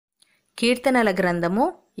కీర్తనల గ్రంథము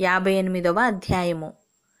 58వ అధ్యాయము.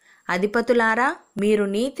 అధిపతులారా, మీరు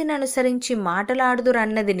నీతిని అనుసరించి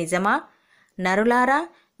మాటలాడుదురన్నది నిజమా? నరులారా,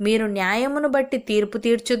 మీరు న్యాయమును బట్టి తీర్పు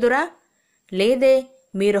తీర్చుదురా? లేదే,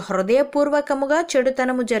 మీరు హృదయపూర్వకముగా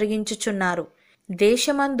చెడుతనము జరిగించుచున్నారు.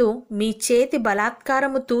 దేశమందు మీ చేతి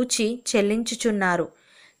బలాత్కారము తూచి చెల్లించుచున్నారు.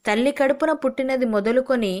 తల్లి కడుపున పుట్టినది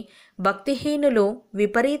మొదలుకొని భక్తిహీనులు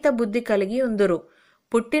విపరీత బుద్ధి కలిగి ఉందురు.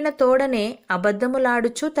 పుట్టిన తోడనే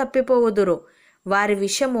అబద్ధములాడుచు తప్పిపోవుదురు. వారి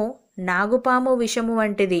విషము నాగుపాము విషము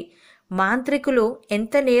వంటిది. మాంత్రికులు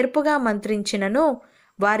ఎంత నేర్పుగా మంత్రించినను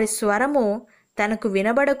వారి స్వరము తనకు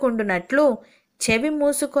వినబడకుండునట్లు చెవి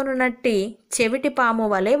మూసుకొనున్నట్టి చెవిటి పాము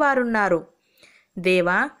వలె వారున్నారు.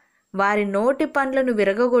 దేవా, వారి నోటి పండ్లను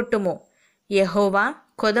విరగగొట్టుము. యెహోవా,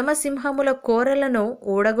 కొదమసింహముల కోరలను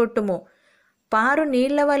ఊడగొట్టుము. పారు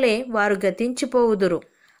నీళ్ల వలె వారు గతించిపోవుదురు.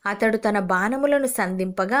 అతడు తన బాణములను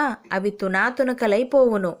సంధింపగా అవి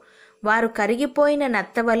తునాతునకలైపోవును. వారు కరిగిపోయిన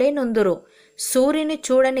నత్తవలే నుందురు. సూర్యుని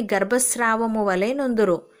చూడని గర్భస్రావము వలె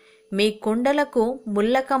నుందురు. మీ కుండలకు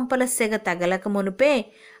ముళ్ళకంపల సెగ తగలక మునుపే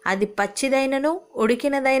అది పచ్చిదైనను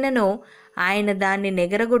ఉడికినదైనను ఆయన దాన్ని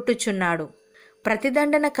నెగరగొట్టుచున్నాడు.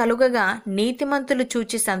 ప్రతిదండన కలుగగా నీతిమంతులు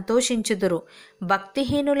చూచి సంతోషించుదురు.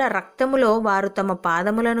 భక్తిహీనుల రక్తములో వారు తమ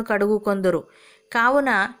పాదములను కడుగుకొందురు.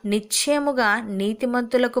 కావున నిశ్చయముగా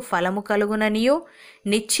నీతిమంతులకు ఫలము కలుగుననియు,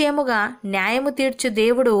 నిశ్చయముగా న్యాయము తీర్చు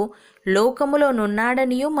దేవుడు లోకములో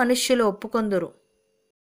నున్నాడనియు మనుష్యులు ఒప్పుకొందురు.